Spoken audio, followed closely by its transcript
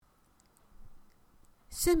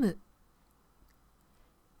済む。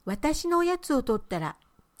私のおやつを取ったら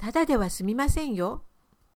ただでは済みませんよ。